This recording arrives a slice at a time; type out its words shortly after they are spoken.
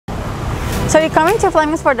So you're coming to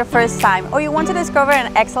Fleming's for the first time, or you want to discover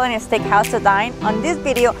an excellent steakhouse to dine? On this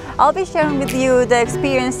video, I'll be sharing with you the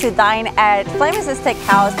experience to dine at Fleming's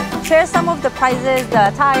Steakhouse, share some of the prices, the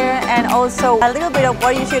attire, and also a little bit of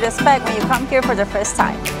what you should expect when you come here for the first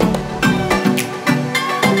time.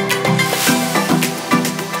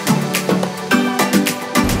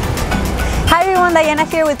 Hi everyone, Diana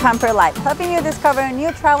here with Pamper Life, helping you discover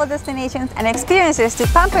new travel destinations and experiences to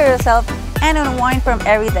pamper yourself and unwind from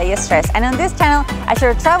everyday stress. And on this channel, I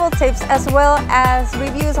share travel tips as well as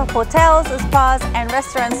reviews of hotels, spas, and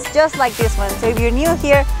restaurants just like this one. So if you're new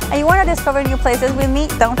here and you want to discover new places with me,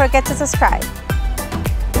 don't forget to subscribe.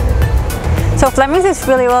 So Fleming's is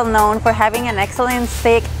really well known for having an excellent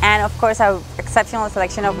steak and of course an exceptional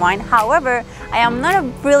selection of wine. However, I am not a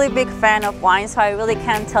really big fan of wine, so I really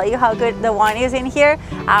can't tell you how good the wine is in here.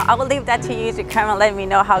 I will leave that to you to come and let me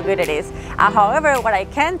know how good it is. However, what I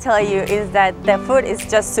can tell you is that the food is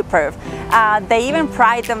just superb. They even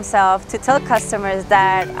pride themselves to tell customers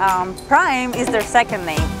that Prime is their second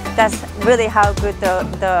name. That's really how good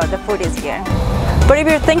the food is here. But if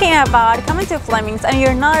you're thinking about coming to Fleming's and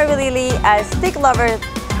you're not really a steak lover,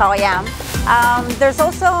 how I am, there's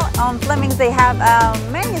also on Fleming's they have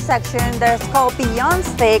a menu section that's called Beyond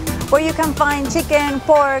Steak, where you can find chicken,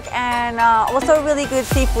 pork, and also really good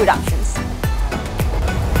seafood options.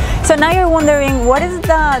 So now you're wondering, what is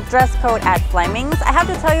the dress code at Fleming's? I have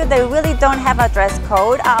to tell you, they really don't have a dress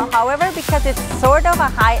code. However, because it's sort of a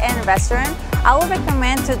high-end restaurant, I would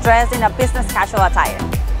recommend to dress in a business casual attire.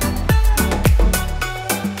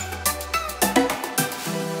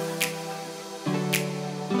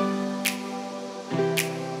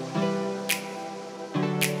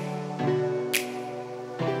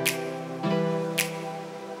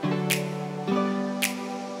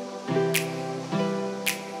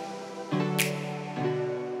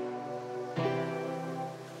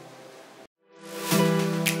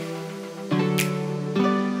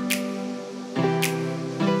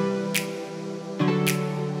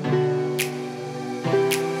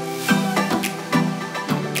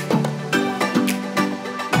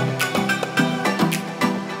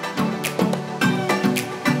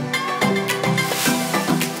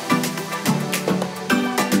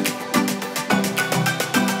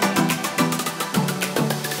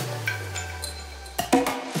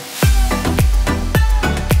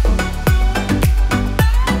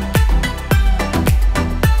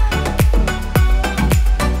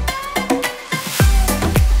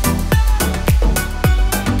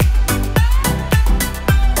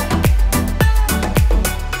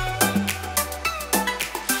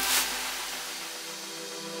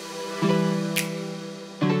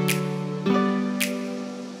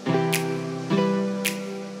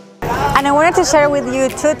 And I wanted to share with you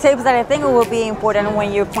two tips that I think will be important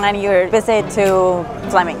when you plan your visit to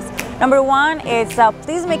Fleming's. Number one is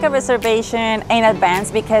please make a reservation in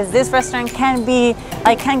advance, because this restaurant can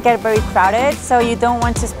get very crowded, so you don't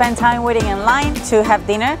want to spend time waiting in line to have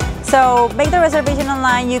dinner. So make the reservation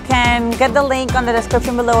online. You can get the link on the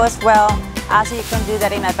description below as well. So you can do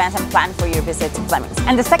that in advance and plan for your visit to Fleming's.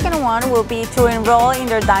 And the second one will be to enroll in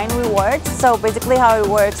their Dine rewards. So basically how it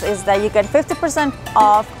works is that you get 50%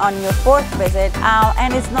 off on your fourth visit.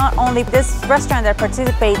 And it's not only this restaurant that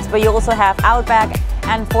participates, but you also have Outback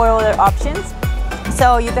and 4 other options.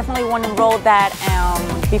 So you definitely want to enroll that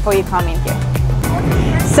before you come in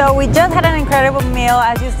here. So we just had an incredible meal.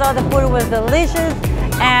 As you saw, the food was delicious.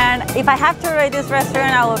 And if I have to rate this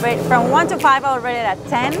restaurant, I will rate from 1 to 5, I will rate it at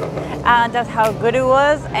 10. That's how good it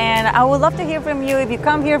was. And I would love to hear from you. If you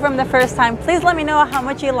come here from the first time, please let me know how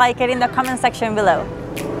much you like it in the comment section below.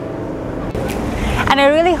 And I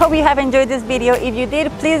really hope you have enjoyed this video. If you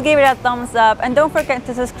did, please give it a thumbs up. And don't forget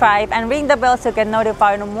to subscribe and ring the bell to get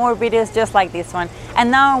notified of more videos just like this one.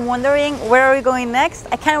 And now I'm wondering, where are we going next?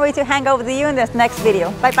 I can't wait to hang out with you in this next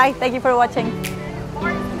video. Bye bye. Thank you for watching.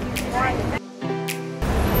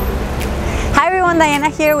 Hi everyone, Diana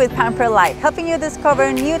here with Pamper Life, helping you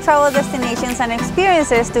discover new travel destinations and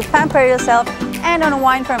experiences to pamper yourself and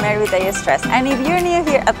unwind from everyday stress. And if you're new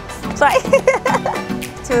here,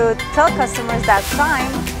 to tell customers that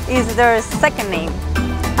Prime is their second name.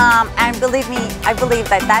 And believe me, I believe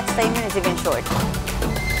that that statement is even short.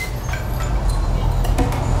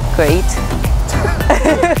 Great.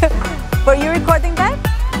 Were you recording that?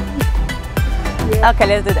 Yeah. Okay,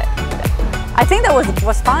 let's do that. I think that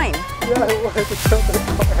was fine. Yeah, it was.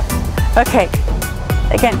 Okay,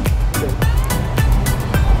 again.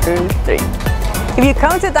 2, 3. If you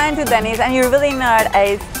come to Dine to Denny's and you're really not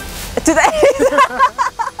a to Denny's.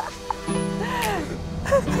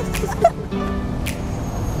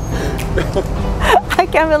 I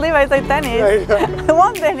can't believe I said Denny's. Yeah, yeah. I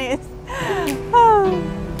want Denny's.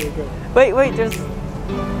 Okay, go. Wait, just.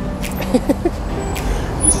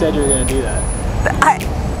 You said you were gonna do that.